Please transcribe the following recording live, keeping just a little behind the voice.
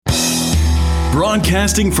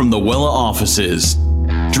Broadcasting from the Wella offices,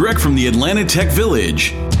 direct from the Atlanta Tech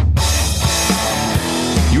Village.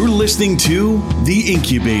 You're listening to The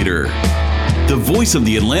Incubator, the voice of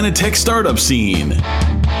the Atlanta tech startup scene.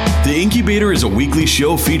 The Incubator is a weekly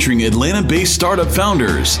show featuring Atlanta-based startup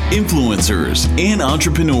founders, influencers, and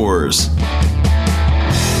entrepreneurs.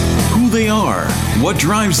 Who they are, what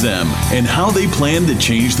drives them, and how they plan to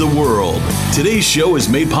change the world. Today's show is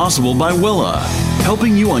made possible by Wella,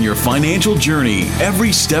 helping you on your financial journey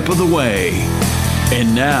every step of the way.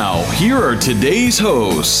 And now, here are today's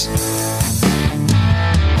hosts.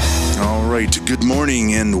 All right, good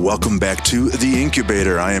morning and welcome back to The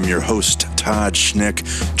Incubator. I am your host, Todd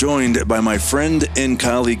Schnick, joined by my friend and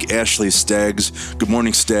colleague, Ashley Staggs. Good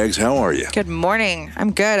morning, Staggs. How are you? Good morning.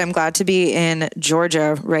 I'm good. I'm glad to be in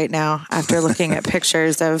Georgia right now after looking at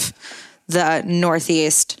pictures of the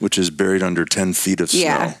Northeast. Which is buried under 10 feet of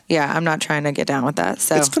snow. Yeah. I'm not trying to get down with that.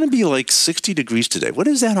 So it's going to be like 60 degrees today. What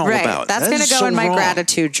is that all about? That's going to go in my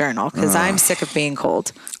gratitude journal because I'm sick of being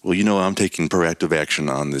cold. Well, you know, I'm taking proactive action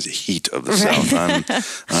on the heat of the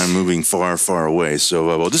South. I'm moving far, far away.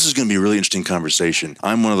 So, this is going to be a really interesting conversation.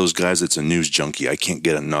 I'm one of those guys that's a news junkie. I can't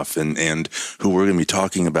get enough. And who we're going to be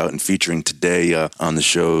talking about and featuring today on the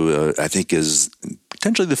show, I think is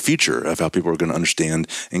potentially the future of how people are going to understand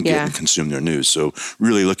and get and consume their news. So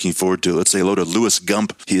really looking forward to it. Let's say hello to Louis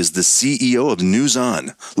Gump. He is the CEO of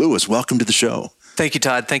NewsON. Louis, welcome to the show. Thank you,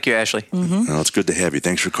 Todd. Thank you, Ashley. Mm-hmm. Well, it's good to have you.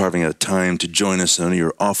 Thanks for carving out time to join us. I know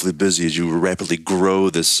you're awfully busy as you rapidly grow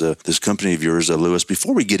this company of yours, Louis.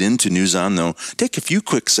 Before we get into NewsON, though, take a few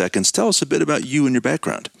quick seconds. Tell us a bit about you and your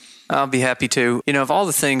background. I'll be happy to. You know, of all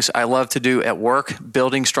the things I love to do at work,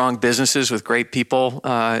 building strong businesses with great people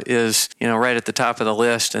is, right at the top of the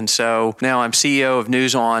list. And so now I'm CEO of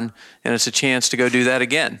NewsON, and it's a chance to go do that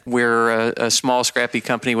again. We're a small, scrappy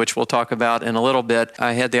company, which we'll talk about in a little bit.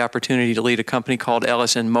 I had the opportunity to lead a company called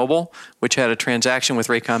LSN Mobile, which had a transaction with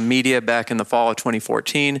Raycom Media back in the fall of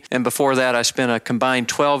 2014. And before that, I spent a combined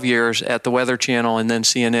 12 years at the Weather Channel and then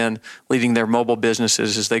CNN, leading their mobile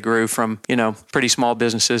businesses as they grew from, pretty small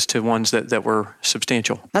businesses to ones that were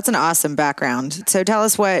substantial. That's an awesome background. So tell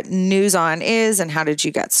us what NewsON is and how did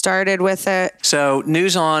you get started with it? So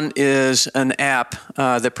NewsON is an app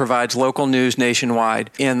that provides local news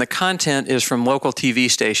nationwide, and the content is from local TV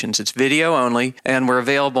stations. It's video only, and we're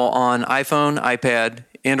available on iPhone, iPad,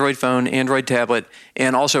 Android phone, Android tablet,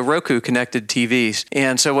 and also Roku connected TVs.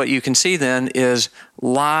 And so what you can see then is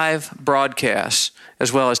live broadcasts,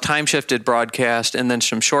 as well as time-shifted broadcast, and then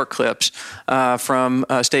some short clips from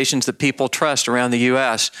stations that people trust around the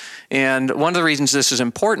U.S. And one of the reasons this is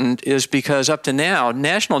important is because up to now,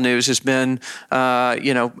 national news has been,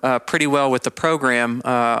 pretty well with the program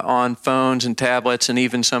on phones and tablets and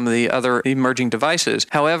even some of the other emerging devices.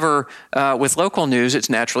 However, with local news, it's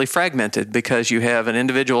naturally fragmented because you have an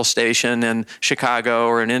individual station in Chicago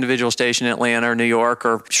or an individual station in Atlanta or New York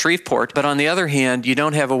or Shreveport. But on the other hand, you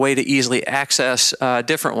don't have a way to easily access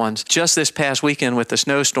different ones. Just this past weekend with the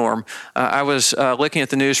snowstorm, I was looking at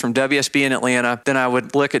the news from WSB in Atlanta, then I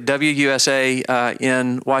would look at WUSA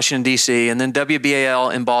in Washington, D.C., and then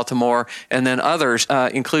WBAL in Baltimore, and then others,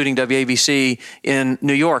 including WABC in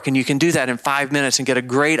New York. And you can do that in 5 minutes and get a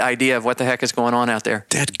great idea of what the heck is going on out there.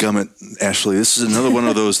 Dadgummit, Ashley, this is another one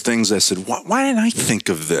of those things I said, why didn't I think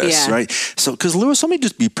of this, right? So, because Louis, let me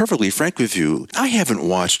just be perfectly frank with you. I haven't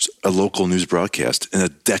watched a local news broadcast in a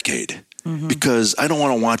decade. Mm-hmm. Because I don't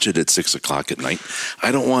want to watch it at 6 o'clock at night.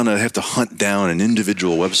 I don't want to have to hunt down an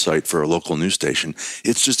individual website for a local news station.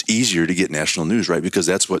 It's just easier to get national news, right? Because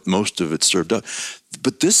that's what most of it's served up.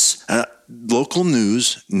 But this local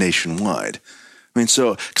news nationwide. I mean,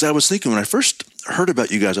 so, because I was thinking when I first heard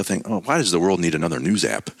about you guys, I think, why does the world need another news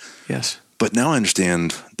app? Yes. But now I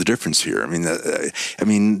understand the difference here. I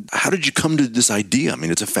mean, how did you come to this idea? I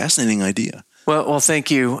mean, it's a fascinating idea. Well,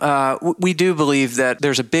 thank you. We do believe that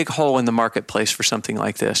there's a big hole in the marketplace for something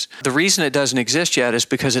like this. The reason it doesn't exist yet is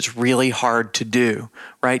because it's really hard to do,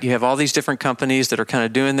 right? You have all these different companies that are kind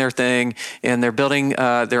of doing their thing, and they're building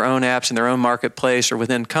their own apps in their own marketplace or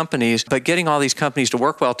within companies. But getting all these companies to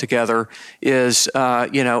work well together is,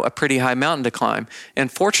 a pretty high mountain to climb.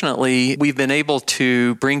 And fortunately, we've been able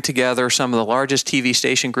to bring together some of the largest TV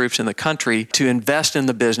station groups in the country to invest in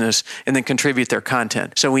the business and then contribute their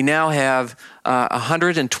content. So we now have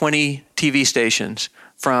 120 TV stations,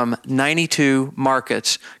 from 92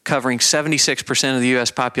 markets covering 76% of the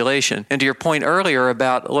U.S. population. And to your point earlier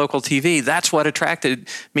about local TV, that's what attracted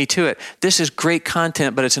me to it. This is great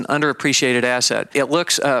content, but it's an underappreciated asset. It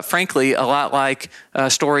looks, frankly, a lot like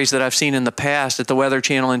stories that I've seen in the past at the Weather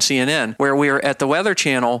Channel and CNN, where we were at the Weather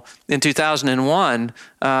Channel in 2001,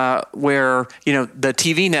 where the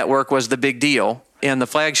TV network was the big deal and the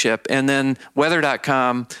flagship, and then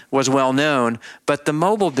weather.com was well known, but the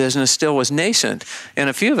mobile business still was nascent. And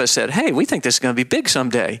a few of us said, hey, we think this is going to be big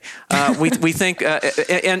someday. We think,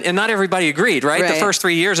 and not everybody agreed, right? The first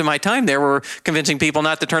 3 years of my time there were convincing people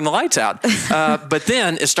not to turn the lights out. But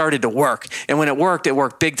then it started to work. And when it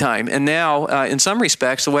worked big time. And now, in some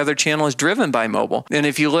respects, the Weather Channel is driven by mobile. And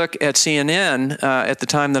if you look at CNN, at the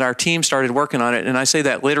time that our team started working on it, and I say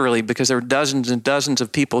that literally because there were dozens and dozens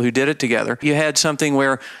of people who did it together, you had something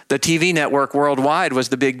where the TV network worldwide was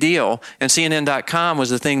the big deal and CNN.com was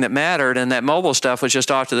the thing that mattered, and that mobile stuff was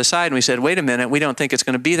just off to the side. And we said, wait a minute, we don't think it's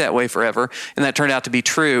going to be that way forever. And that turned out to be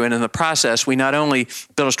true. And in the process, we not only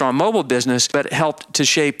built a strong mobile business, but helped to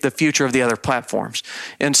shape the future of the other platforms.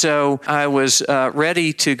 And so I was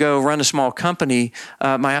ready to go run a small company.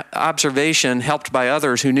 My observation, helped by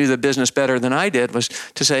others who knew the business better than I did, was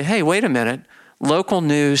to say, hey, wait a minute, local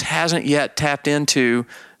news hasn't yet tapped into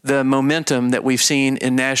the momentum that we've seen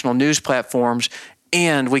in national news platforms,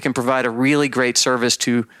 and we can provide a really great service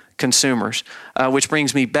to consumers, which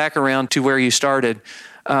brings me back around to where you started.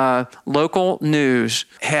 Local news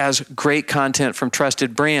has great content from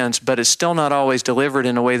trusted brands, but it's still not always delivered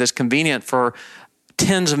in a way that's convenient for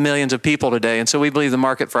tens of millions of people today. And so we believe the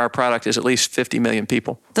market for our product is at least 50 million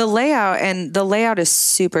people. The layout is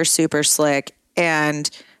super, super slick. And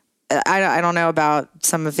I don't know about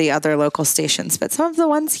some of the other local stations, but some of the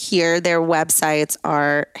ones here, their websites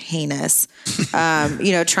are heinous.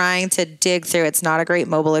 Trying to dig through, it's not a great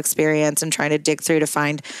mobile experience, and trying to dig through to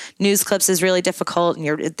find news clips is really difficult.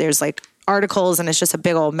 And there's like articles, and it's just a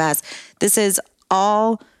big old mess. This is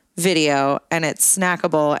all video, and it's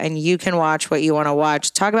snackable, and you can watch what you want to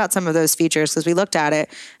watch. Talk about some of those features, because we looked at it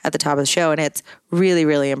at the top of the show, and it's really,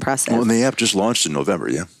 really impressive. Well, and the app just launched in November,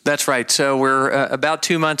 yeah? That's right. So we're about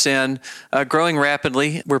 2 months in, growing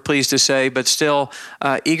rapidly, we're pleased to say, but still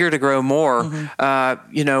eager to grow more.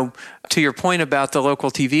 Mm-hmm. To your point about the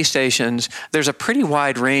local TV stations, there's a pretty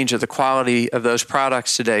wide range of the quality of those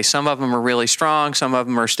products today. Some of them are really strong. Some of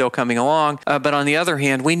them are still coming along. But on the other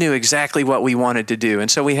hand, we knew exactly what we wanted to do.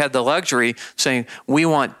 And so we had the luxury saying we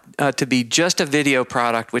want to be just a video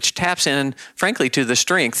product, which taps in, frankly, to the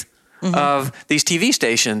strength of these TV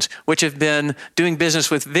stations, which have been doing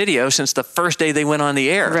business with video since the first day they went on the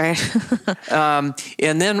air. Right.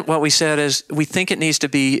 And then what we said is we think it needs to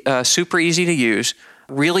be super easy to use,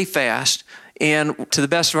 really fast, and to the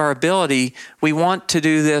best of our ability, we want to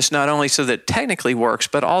do this not only so that it technically works,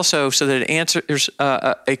 but also so that it answers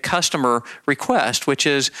a customer request, which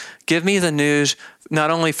is give me the news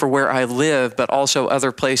not only for where I live, but also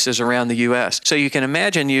other places around the U.S. So you can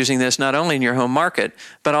imagine using this not only in your home market,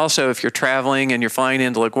 but also if you're traveling and you're flying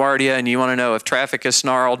into LaGuardia and you want to know if traffic is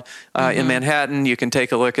snarled in Manhattan, you can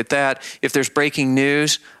take a look at that. If there's breaking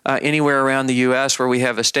news anywhere around the U.S. where we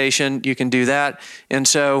have a station, you can do that. And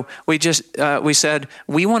so we said,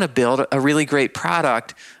 we want to build a really great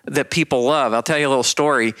product that people love. I'll tell you a little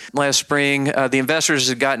story. Last spring, the investors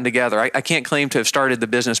had gotten together. I can't claim to have started the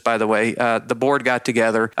business, by the way. The board got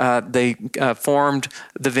together. They formed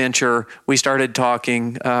the venture. We started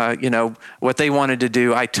talking, what they wanted to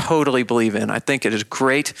do. I totally believe in. I think it is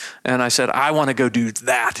great. And I said, I want to go do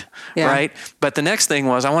that, right? But the next thing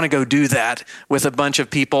was, I want to go do that with a bunch of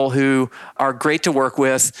people who are great to work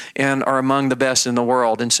with and are among the best in the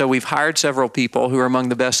world. And so we've hired several people who are among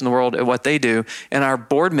the best in the world at what they do. And our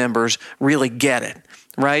board members really get it.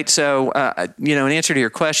 Right? So, in answer to your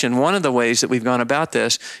question, one of the ways that we've gone about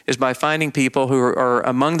this is by finding people who are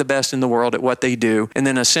among the best in the world at what they do, and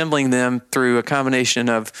then assembling them through a combination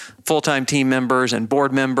of full-time team members and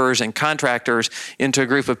board members and contractors into a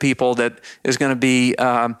group of people that is going to be,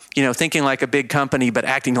 thinking like a big company, but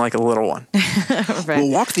acting like a little one. Right. Well,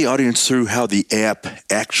 walk the audience through how the app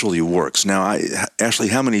actually works. Now, Ashley,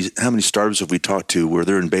 how many startups have we talked to where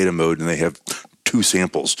they're in beta mode and they have 2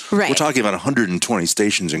 samples? Right. We're talking about 120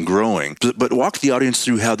 stations and growing. But walk the audience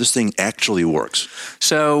through how this thing actually works.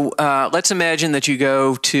 So let's imagine that you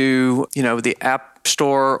go to, the App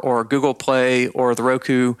Store or Google Play or the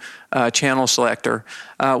Roku channel selector,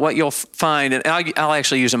 what you'll find, and I'll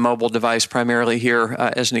actually use a mobile device primarily here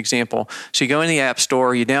as an example. So you go in the App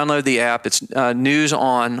Store, you download the app, it's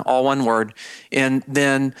NewsON, all one word, and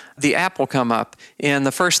then the app will come up. And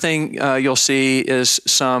the first thing you'll see is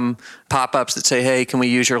some pop-ups that say, hey, can we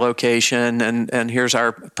use your location, and here's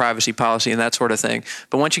our privacy policy and that sort of thing.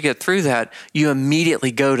 But once you get through that, you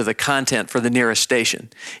immediately go to the content for the nearest station.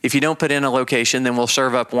 If you don't put in a location, then we'll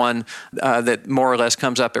serve up one that more or less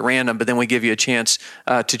comes up at random, but then we give you a chance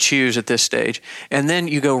to choose at this stage. And then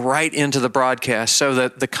you go right into the broadcast. So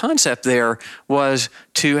the concept there was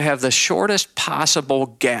to have the shortest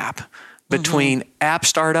possible gap between app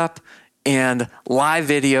startup and live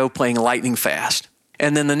video playing lightning fast.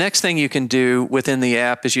 And then the next thing you can do within the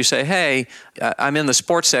app is you say, hey, I'm in the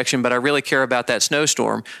sports section, but I really care about that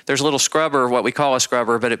snowstorm. There's a little scrubber, what we call a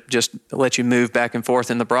scrubber, but it just lets you move back and forth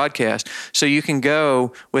in the broadcast. So you can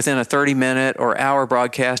go within a 30-minute or hour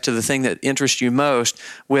broadcast to the thing that interests you most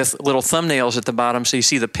with little thumbnails at the bottom so you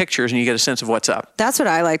see the pictures and you get a sense of what's up. That's what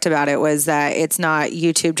I liked about it, was that it's not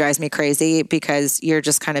YouTube drives me crazy because you're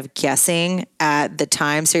just kind of guessing at the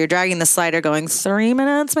time. So you're dragging the slider going 3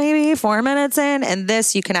 minutes, maybe 4 minutes in, and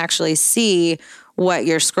this you can actually see what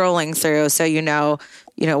you're scrolling through, so you know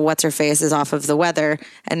what's her face is off of the weather,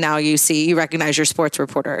 and now you recognize your sports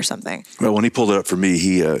reporter or something. Well, when he pulled it up for me,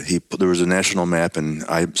 he there was a national map, and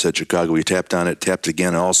I said Chicago. He tapped on it, tapped again,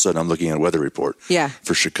 and all of a sudden I'm looking at a weather report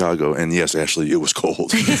for Chicago. And yes, actually, it was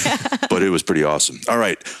cold, but it was pretty awesome. All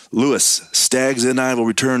right, Lewis, Staggs and I will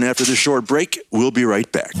return after this short break. We'll be right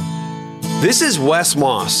back. This is Wes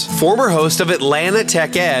Moss, former host of Atlanta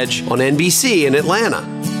Tech Edge on NBC in Atlanta.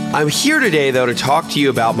 I'm here today, though, to talk to you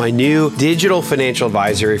about my new digital financial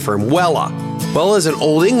advisory firm, Wella. Wella is an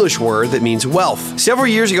Old English word that means wealth. Several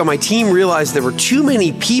years ago, my team realized there were too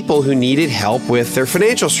many people who needed help with their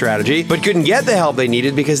financial strategy, but couldn't get the help they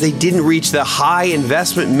needed because they didn't reach the high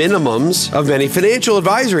investment minimums of many financial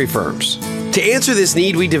advisory firms. To answer this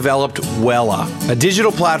need, we developed Wella, a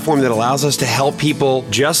digital platform that allows us to help people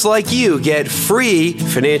just like you get free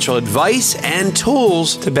financial advice and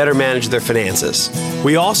tools to better manage their finances.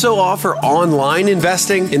 We also offer online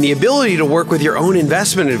investing and the ability to work with your own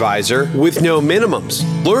investment advisor with no minimums.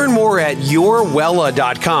 Learn more at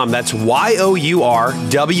yourwella.com. That's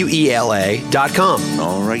YOURWELA.com.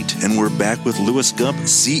 All right, and we're back with Lewis Gump,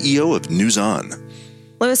 CEO of NewsON.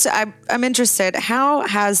 Lewis, I'm interested. How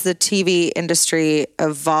has the TV industry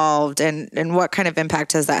evolved, and what kind of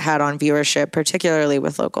impact has that had on viewership, particularly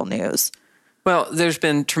with local news? Well, there's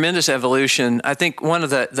been tremendous evolution. I think one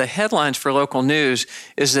of the headlines for local news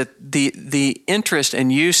is that the interest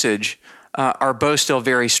and usage are both still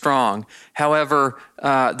very strong. However,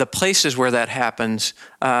 the places where that happens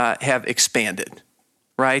have expanded,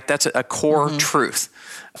 right? That's a core truth.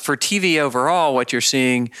 For TV overall, what you're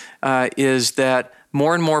seeing is that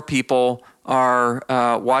more and more people are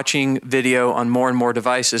watching video on more and more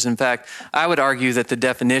devices. In fact, I would argue that the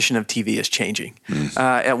definition of TV is changing.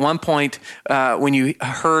 At one point, when you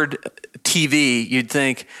heard TV, you'd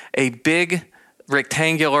think a big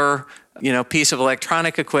rectangular, piece of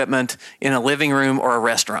electronic equipment in a living room or a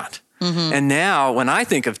restaurant. And now, when I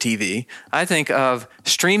think of TV, I think of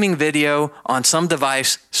streaming video on some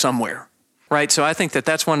device somewhere. Right, so I think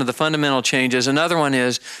that's one of the fundamental changes. Another one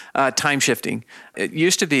is time shifting. It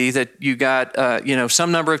used to be that you got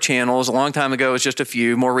some number of channels. A long time ago, it was just a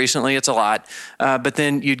few. More recently, it's a lot. But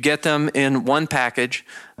then you'd get them in one package,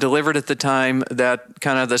 delivered at the time that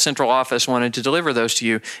kind of the central office wanted to deliver those to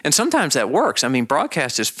you. And sometimes that works. I mean,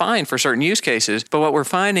 broadcast is fine for certain use cases. But what we're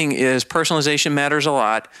finding is personalization matters a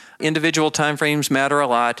lot. Individual timeframes matter a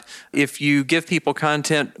lot. If you give people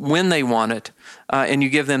content when they want it, and you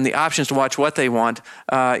give them the options to watch what they want,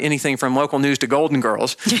 anything from local news to Golden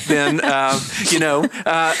Girls, then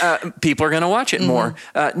people are going to watch it more.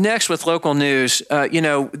 Next, with local news,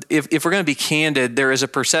 if we're going to be candid, there is a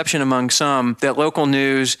perception among some that local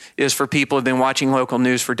news is for people who have been watching local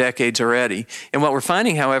news for decades already. And what we're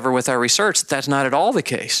finding, however, with our research, that's not at all the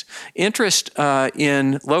case. Interest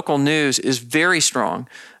in local news is very strong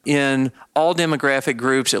in all demographic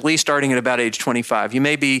groups, at least starting at about age 25. You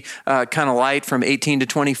may be kind of light from 18 to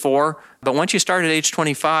 24, but once you start at age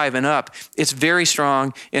 25 and up, it's very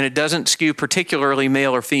strong, and it doesn't skew particularly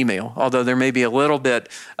male or female, although there may be a little bit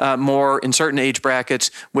more in certain age brackets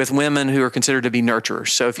with women who are considered to be nurturers.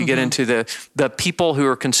 So if you get into the people who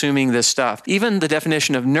are consuming this stuff, even the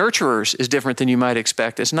definition of nurturers is different than you might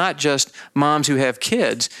expect. It's not just moms who have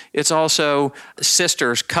kids. It's also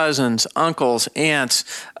sisters, cousins, uncles, aunts,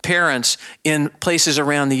 parents in places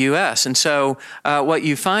around the U.S. And so what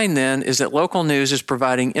you find then is that local news is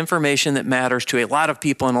providing information that matters to a lot of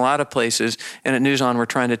people in a lot of places. And at NewsON, we're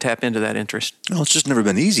trying to tap into that interest. Well, it's just never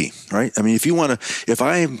been easy, right? I mean, if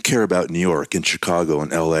I care about New York and Chicago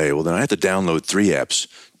and L.A., well, then I have to download 3 apps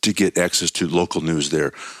to get access to local news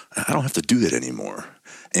there. I don't have to do that anymore.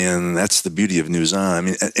 And that's the beauty of NewsON. I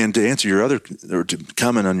mean, and to answer your other, or to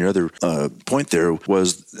comment on your other point there,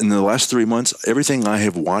 was in the last 3 months, everything I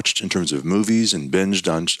have watched in terms of movies and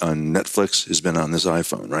binged on Netflix has been on this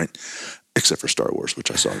iPhone, right? Except for Star Wars, which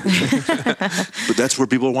I saw. But that's where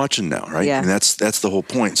people are watching now, right? Yeah. And that's the whole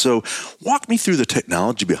point. So walk me through the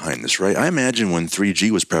technology behind this, right? I imagine when 3G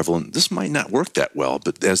was prevalent, this might not work that well.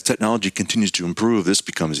 But as technology continues to improve, this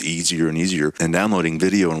becomes easier and easier. And downloading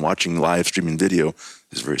video and watching live streaming video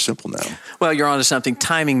is very simple now. Well, you're onto something.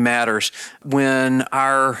 Timing matters. When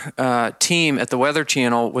our team at the Weather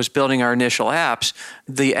Channel was building our initial apps,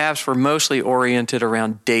 the apps were mostly oriented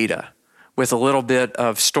around data, with a little bit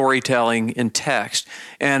of storytelling in text.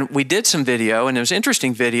 And we did some video, and it was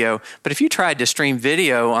interesting video, but if you tried to stream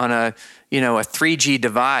video on a 3G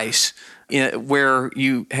device where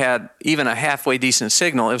you had even a halfway decent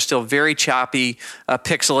signal, it was still very choppy,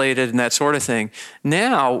 pixelated, and that sort of thing.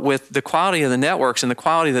 Now, with the quality of the networks and the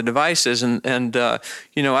quality of the devices and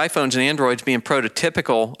iPhones and Androids being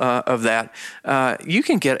prototypical of that, you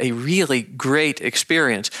can get a really great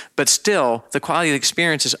experience. But still, the quality of the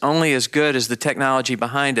experience is only as good as the technology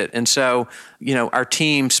behind it. And so, our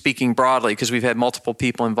team, speaking broadly, because we've had multiple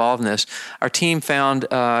people involved in this, our team found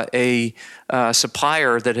a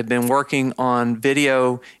supplier that had been working on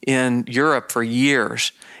video in Europe for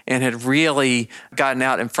years and had really gotten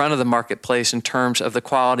out in front of the marketplace in terms of the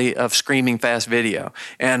quality of screaming fast video.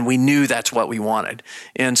 And we knew that's what we wanted.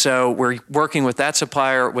 And so we're working with that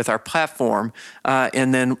supplier with our platform.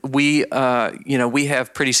 And then we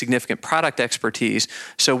have pretty significant product expertise.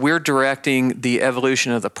 So we're directing the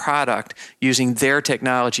evolution of the product using their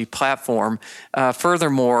technology platform.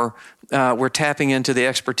 Furthermore, we're tapping into the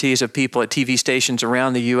expertise of people at TV stations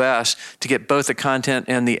around the U.S. to get both the content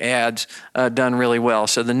and the ads done really well.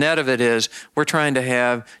 So the net of it is we're trying to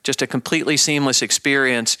have just a completely seamless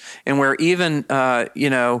experience, and where even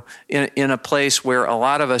in a place where a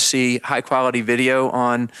lot of us see high-quality video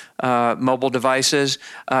on mobile devices,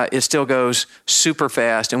 it still goes super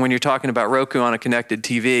fast. And when you're talking about Roku on a connected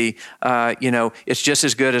TV, it's just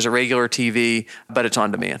as good as a regular TV, but it's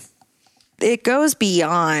on demand. It goes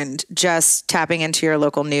beyond just tapping into your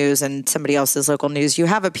local news and somebody else's local news. You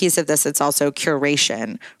have a piece of this. It's also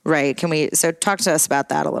curation, right? So talk to us about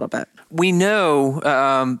that a little bit. We know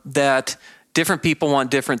that different people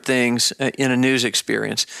want different things in a news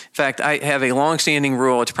experience. In fact, I have a long-standing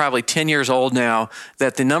rule, it's probably 10 years old now,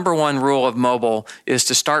 that the number one rule of mobile is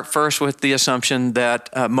to start first with the assumption that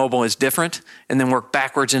mobile is different and then work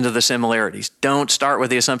backwards into the similarities. Don't start with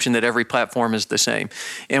the assumption that every platform is the same.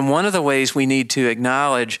 And one of the ways we need to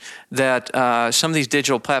acknowledge that some of these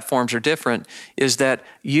digital platforms are different is that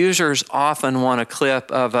users often want a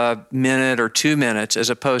clip of a minute or 2 minutes as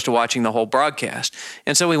opposed to watching the whole broadcast.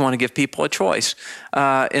 And so we want to give people a choice.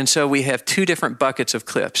 And so we have 2 different buckets of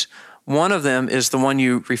clips. One of them is the one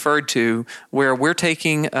you referred to, where we're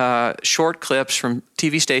taking short clips from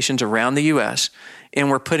TV stations around the U.S., and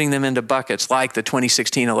we're putting them into buckets like the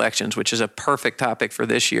 2016 elections, which is a perfect topic for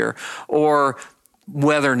this year, or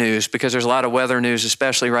weather news, because there's a lot of weather news,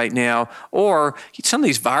 especially right now, or some of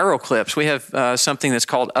these viral clips. We have something that's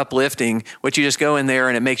called uplifting, which you just go in there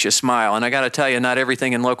and it makes you smile. And I got to tell you, not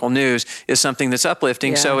everything in local news is something that's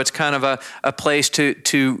uplifting. Yeah. So it's kind of a place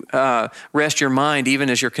to rest your mind, even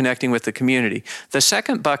as you're connecting with the community. The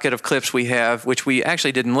second bucket of clips we have, which we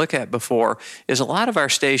actually didn't look at before, is a lot of our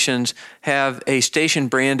stations have a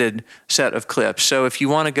station-branded set of clips. So if you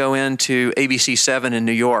want to go into ABC 7 in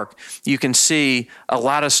New York, you can see a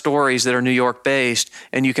lot of stories that are New York based,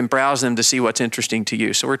 and you can browse them to see what's interesting to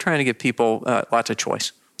you. So we're trying to give people lots of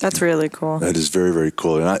choice. That's really cool. That is very, very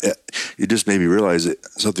cool. And it just made me realize that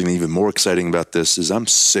something even more exciting about this is I'm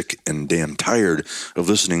sick and damn tired of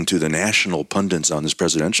listening to the national pundits on this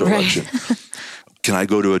presidential election. Can I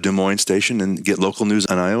go to a Des Moines station and get local news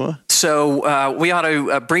on Iowa? So we ought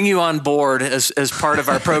to bring you on board as part of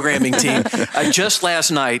our programming team. Just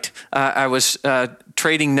last night, I was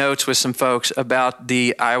trading notes with some folks about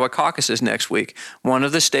the Iowa caucuses next week. One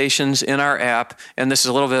of the stations in our app, and this is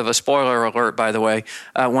a little bit of a spoiler alert, by the way,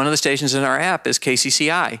 one of the stations in our app is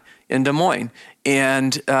KCCI in Des Moines.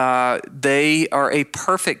 And they are a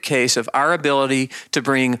perfect case of our ability to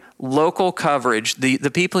bring local coverage, the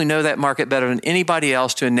people who know that market better than anybody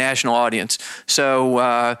else, to a national audience.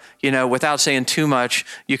 So, without saying too much,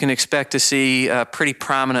 you can expect to see a pretty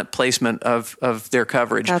prominent placement of their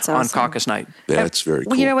coverage on caucus night. That's very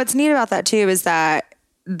cool. Well, what's neat about that, too, is that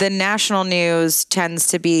the national news tends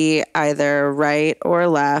to be either right or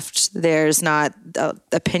left. There's not,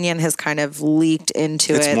 opinion has kind of leaked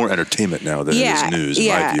into it. It's more entertainment now than it is news, in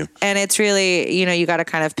my view. And it's really, you got to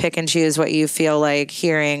kind of pick and choose what you feel like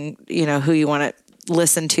hearing, who you want to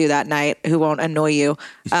listen to that night, who won't annoy you.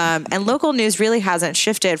 And local news really hasn't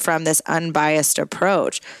shifted from this unbiased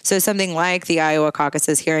approach. So something like the Iowa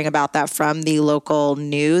caucuses, hearing about that from the local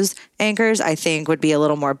news anchors, I think would be a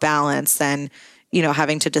little more balanced than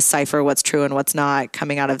having to decipher what's true and what's not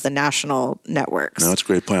coming out of the national networks. No, that's a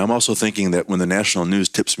great point. I'm also thinking that when the national news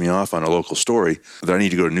tips me off on a local story, that I need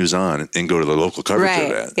to go to NewsON and go to the local coverage of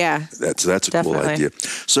that. Yeah. That's a cool idea.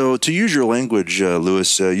 So to use your language,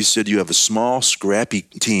 Lewis, you said you have a small, scrappy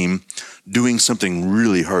team doing something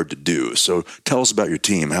really hard to do. So tell us about your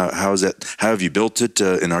team. How is that? How have you built it?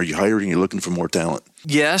 And are you hiring? Are you looking for more talent?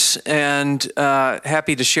 Yes, and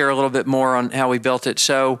happy to share a little bit more on how we built it.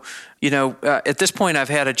 So, at this point, I've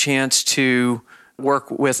had a chance to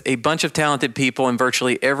work with a bunch of talented people in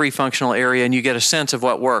virtually every functional area, and you get a sense of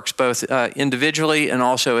what works, both individually and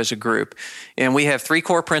also as a group. And we have 3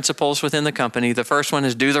 core principles within the company. The first one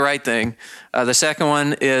is do the right thing. The second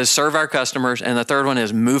one is serve our customers. And the third one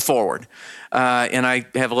is move forward. And I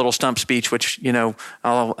have a little stump speech, which, I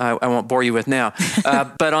won't bore you with now.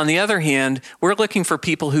 But on the other hand, we're looking for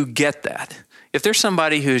people who get that. If there's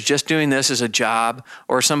somebody who's just doing this as a job,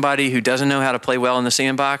 or somebody who doesn't know how to play well in the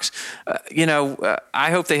sandbox, I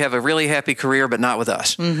hope they have a really happy career, but not with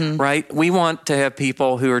us, right? We want to have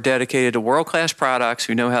people who are dedicated to world-class products,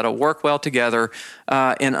 who know how to work well together,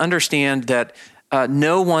 and understand that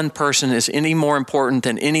no one person is any more important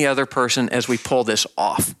than any other person as we pull this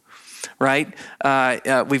off. Right?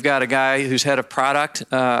 We've got a guy who's head of product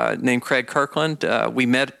named Craig Kirkland. We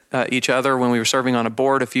met each other when we were serving on a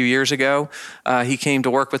board a few years ago. He came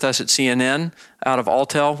to work with us at CNN out of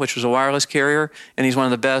Altel, which was a wireless carrier, and he's one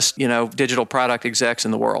of the best, digital product execs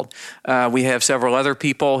in the world. We have several other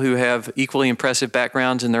people who have equally impressive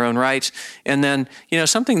backgrounds in their own rights. And then,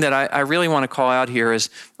 something that I really want to call out here is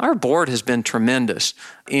our board has been tremendous.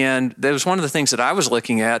 And that was one of the things that I was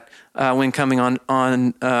looking at when coming on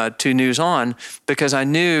to NewsON, because I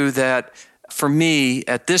knew that for me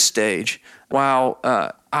at this stage, while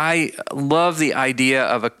I love the idea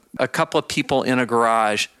of a couple of people in a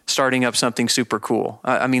garage starting up something super cool.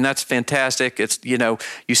 I mean, that's fantastic. It's,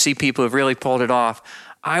 you see people who've really pulled it off.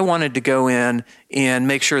 I wanted to go in and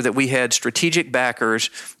make sure that we had strategic backers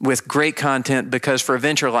with great content, because for a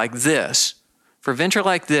venture like this,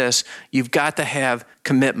 you've got to have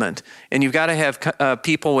commitment, and you've got to have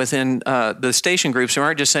people within the station groups who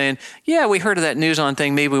aren't just saying, yeah, we heard of that NewsON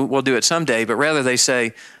thing, maybe we'll do it someday, but rather they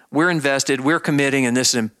say, we're invested, we're committing, and this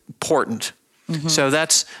is important. So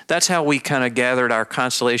that's how we kind of gathered our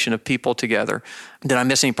constellation of people together. Did I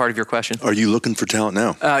miss any part of your question? Are you looking for talent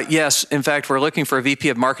now? Yes. In fact, we're looking for a VP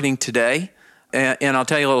of marketing today. And I'll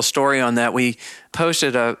tell you a little story on that. We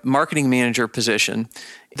posted a marketing manager position.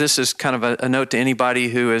 This is kind of a note to anybody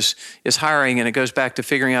who is hiring, and it goes back to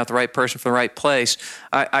figuring out the right person for the right place.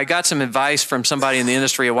 I got some advice from somebody in the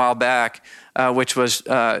industry a while back, which was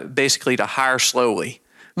basically to hire slowly.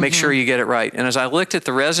 Make sure you get it right. And as I looked at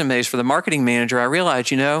the resumes for the marketing manager, I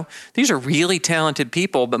realized, these are really talented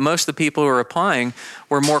people, but most of the people who are applying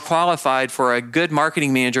were more qualified for a good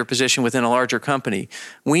marketing manager position within a larger company.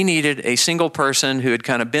 We needed a single person who had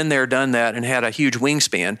kind of been there, done that, and had a huge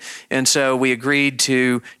wingspan. And so we agreed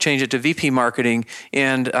to change it to VP marketing.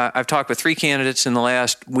 And I've talked with 3 candidates in the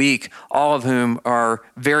last week, all of whom are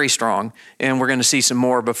very strong. And we're going to see some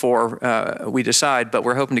more before we decide, but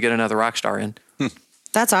we're hoping to get another rock star in.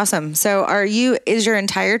 That's awesome. So is your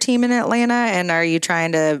entire team in Atlanta, and are you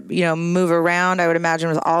trying to, move around? I would imagine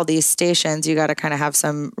with all these stations, you got to kind of have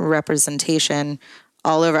some representation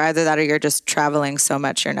all over. Either that or you're just traveling so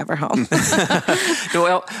much you're never home.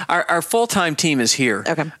 Well, our full-time team is here.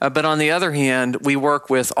 Okay. But on the other hand, we work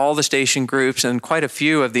with all the station groups and quite a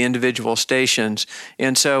few of the individual stations.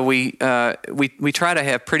 And so we try to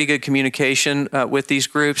have pretty good communication with these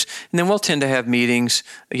groups. And then we'll tend to have meetings,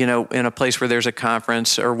 in a place where there's a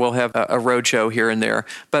conference, or we'll have a road show here and there.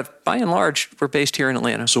 But by and large, we're based here in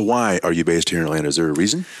Atlanta. So why are you based here in Atlanta? Is there a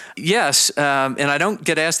reason? Yes, and I don't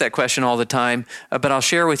get asked that question all the time, but I'll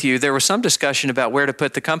share with you, there was some discussion about where to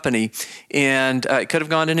put the company, and it could have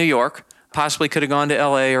gone to New York, possibly could have gone to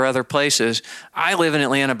LA or other places. I live in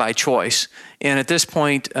Atlanta by choice, and at this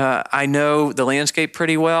point, I know the landscape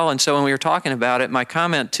pretty well, and so when we were talking about it, my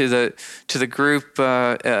comment to the group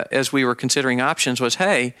as we were considering options was,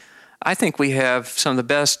 hey, I think we have some of the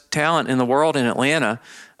best talent in the world in Atlanta,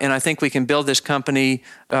 and I think we can build this company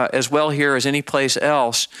as well here as any place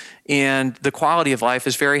else. And the quality of life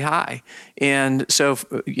is very high. And so,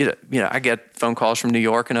 I get phone calls from New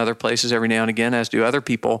York and other places every now and again, as do other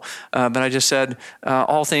people. But I just said,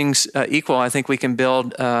 all things equal, I think we can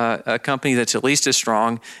build a company that's at least as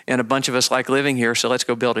strong. And a bunch of us like living here, so let's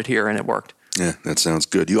go build it here. And it worked. Yeah, that sounds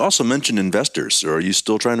good. You also mentioned investors. So are you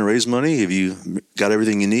still trying to raise money? Have you got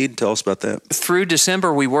everything you need? Tell us about that. Through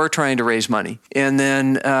December, we were trying to raise money. And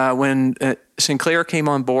then when Sinclair came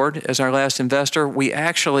on board as our last investor, we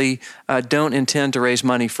actually don't intend to raise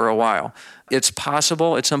money for a while. It's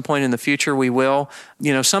possible at some point in the future we will.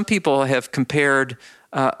 Some people have compared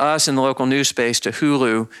us in the local news space to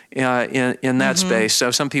Hulu in that space.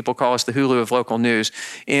 So some people call us the Hulu of local news.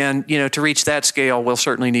 And, to reach that scale, we'll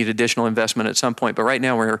certainly need additional investment at some point. But right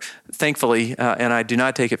now we're thankfully, and I do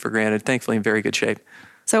not take it for granted, thankfully in very good shape.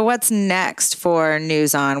 So what's next for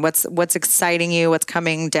NewsON? What's exciting you? What's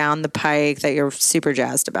coming down the pike that you're super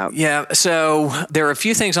jazzed about? Yeah, so there are a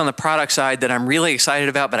few things on the product side that I'm really excited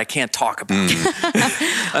about, but I can't talk about,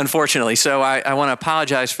 unfortunately. So I want to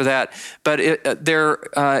apologize for that. But there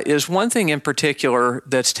is one thing in particular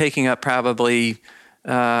that's taking up probably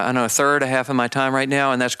a third, a half of my time right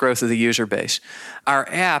now, and that's growth of the user base. Our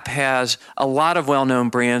app has a lot of well-known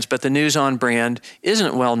brands, but the NewsON brand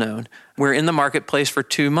isn't well-known. We're in the marketplace for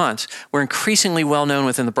 2 months. We're increasingly well-known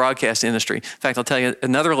within the broadcast industry. In fact, I'll tell you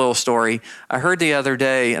another little story. I heard the other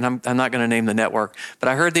day, and I'm not going to name the network, but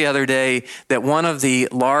I heard the other day that one of the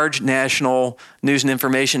large national news and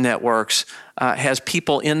information networks has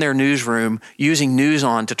people in their newsroom using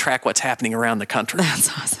NewsON to track what's happening around the country.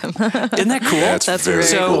 That's awesome. Isn't that cool? That's very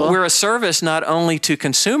so cool. We're a service not only to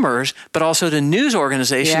consumers, but also to news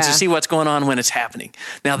organizations to see what's going on when it's happening.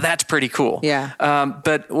 Now, that's pretty cool. Yeah.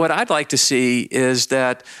 But what I'd like to see is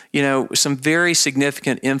that, some very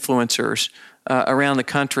significant influencers around the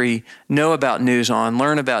country know about NewsON,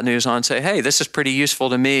 learn about NewsON, say, hey, this is pretty useful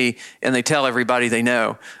to me, and they tell everybody they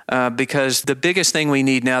know. Because the biggest thing we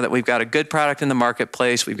need now that we've got a good product in the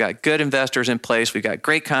marketplace, we've got good investors in place, we've got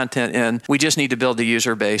great content in, we just need to build the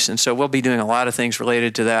user base. And so we'll be doing a lot of things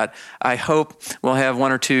related to that. I hope we'll have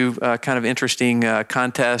one or two kind of interesting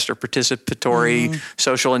contests or participatory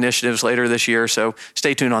social initiatives later this year. So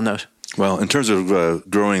stay tuned on those. Well, in terms of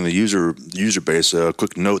growing the user base, a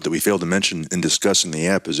quick note that we failed to mention in discussing the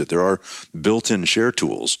app is that there are built-in share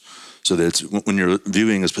tools. So that when you're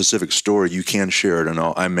viewing a specific story, you can share it on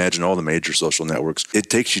I imagine all the major social networks. It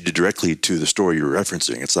takes you directly to the story you're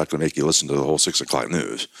referencing. It's not going to make you listen to the whole 6 o'clock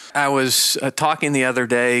news. I was talking the other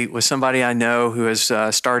day with somebody I know who has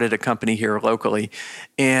started a company here locally,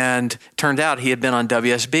 and turned out he had been on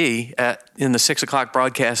WSB in the 6 o'clock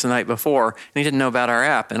broadcast the night before, and he didn't know about our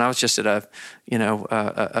app. And I was just at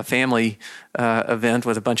a family event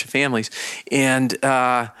with a bunch of families, and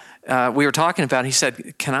we were talking about it. He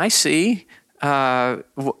said, can I see our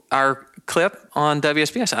clip on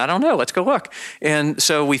WSB? I said, I don't know. Let's go look. And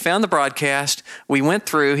so we found the broadcast. We went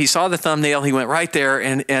through. He saw the thumbnail. He went right there,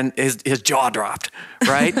 and his jaw dropped,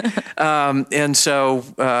 right? And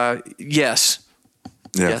so, yes.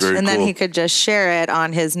 Yeah, yes. very and cool. then he could just share it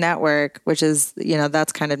on his network, which is,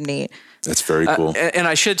 that's kind of neat. That's very cool. And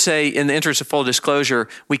I should say, in the interest of full disclosure,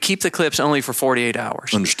 we keep the clips only for 48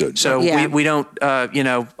 hours. Understood. So we don't,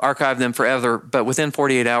 archive them forever, but within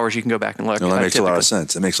 48 hours, you can go back and look. Well, that makes a lot of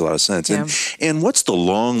sense. It makes a lot of sense. Yeah. And what's the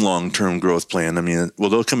long-term growth plan? I mean, will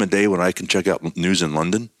there come a day when I can check out news in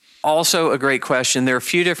London? Also a great question. There are a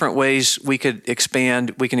few different ways we could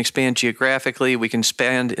expand. We can expand geographically. We can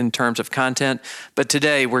expand in terms of content. But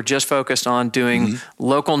today, we're just focused on doing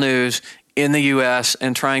local news in the U.S.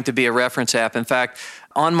 and trying to be a reference app. In fact,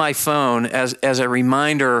 on my phone, as a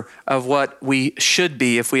reminder of what we should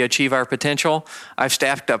be if we achieve our potential, I've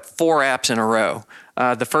stacked up 4 apps in a row.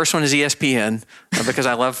 The first one is ESPN because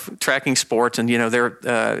I love tracking sports, and they're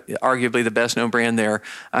arguably the best known brand there.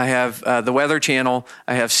 I have the Weather Channel,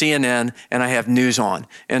 I have CNN, and I have NewsON.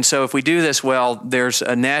 And so if we do this well, there's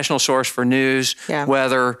a national source for news,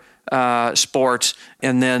 weather, sports,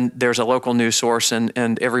 and then there's a local news source,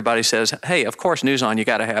 and everybody says, hey, of course, NewsON, you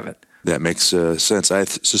got to have it. That makes sense. I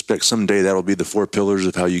suspect someday that'll be the 4 pillars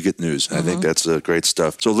of how you get news. I think that's great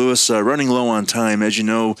stuff. So, Louis, running low on time, as you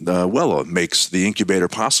know, Wella makes the incubator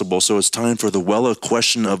possible, so it's time for the Wella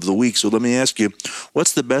question of the week. So let me ask you,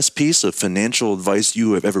 what's the best piece of financial advice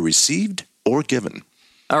you have ever received or given?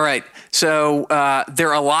 All right. So there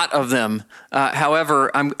are a lot of them. However,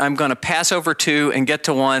 I'm going to pass over 2 and get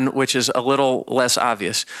to one which is a little less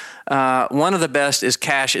obvious. One of the best is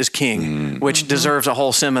cash is king, which deserves a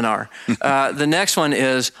whole seminar. The next one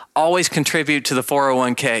is always contribute to the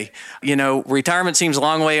 401k. Retirement seems a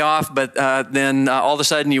long way off, but then all of a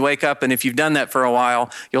sudden you wake up, and if you've done that for a while,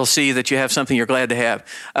 you'll see that you have something you're glad to have.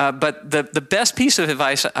 But the best piece of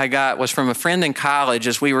advice I got was from a friend in college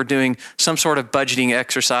as we were doing some sort of budgeting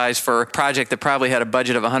exercise for a project that probably had a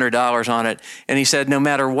budget of $100 on it. And he said, no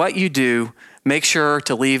matter what you do, make sure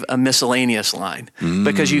to leave a miscellaneous line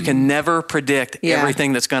because you can never predict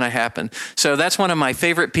everything that's going to happen. So that's one of my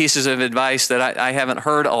favorite pieces of advice that I haven't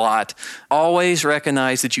heard a lot. Always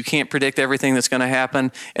recognize that you can't predict everything that's going to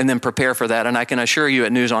happen and then prepare for that. And I can assure you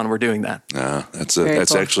at NewsON, we're doing that. That's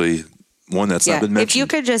cool. Actually one that's not been mentioned. If you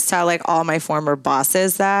could just tell all my former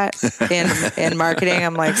bosses that in marketing,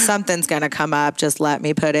 I'm like, something's going to come up. Just let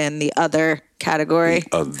me put in the other category.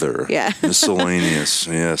 Other. Yeah. Miscellaneous.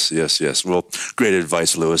 Yes. Well, great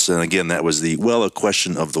advice, Louis. And again, that was the Wella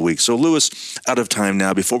question of the week. So, Louis, out of time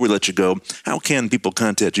now. Before we let you go, how can people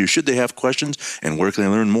contact you? Should they have questions? And where can they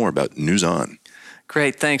learn more about NewsON?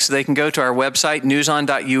 Great, thanks. They can go to our website,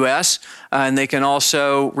 newson.us, and they can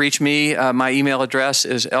also reach me. My email address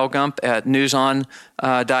is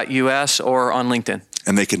lgump@newson.us or on LinkedIn.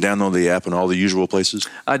 And they can download the app in all the usual places?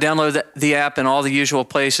 Download the app in all the usual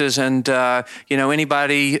places. And,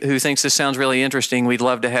 anybody who thinks this sounds really interesting, we'd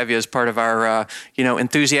love to have you as part of our,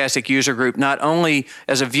 enthusiastic user group, not only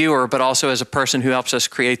as a viewer, but also as a person who helps us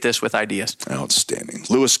create this with ideas. Outstanding.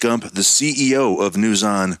 Louis Gump, the CEO of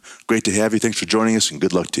NewsON. Great to have you. Thanks for joining us, and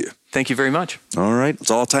good luck to you. Thank you very much. All right. That's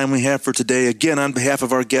all the time we have for today. Again, on behalf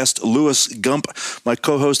of our guest, Louis Gump, my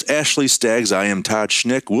co-host, Ashley Staggs, I am Todd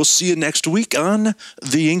Schnick. We'll see you next week on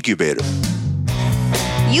The Incubator.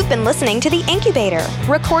 You've been listening to The Incubator,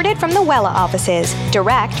 recorded from the Wella offices,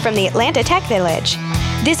 direct from the Atlanta Tech Village.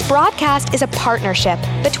 This broadcast is a partnership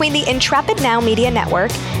between the Intrepid Now Media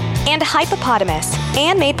Network and Hypopotamus,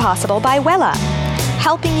 and made possible by Wella,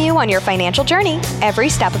 helping you on your financial journey every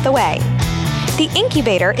step of the way. The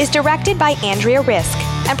Incubator is directed by Andrea Risk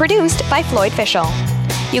and produced by Floyd Fischel.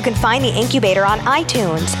 You can find The Incubator on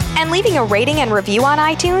iTunes, and leaving a rating and review on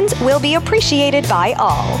iTunes will be appreciated by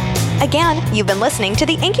all. Again, you've been listening to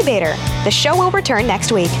The Incubator. The show will return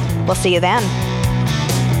next week. We'll see you then.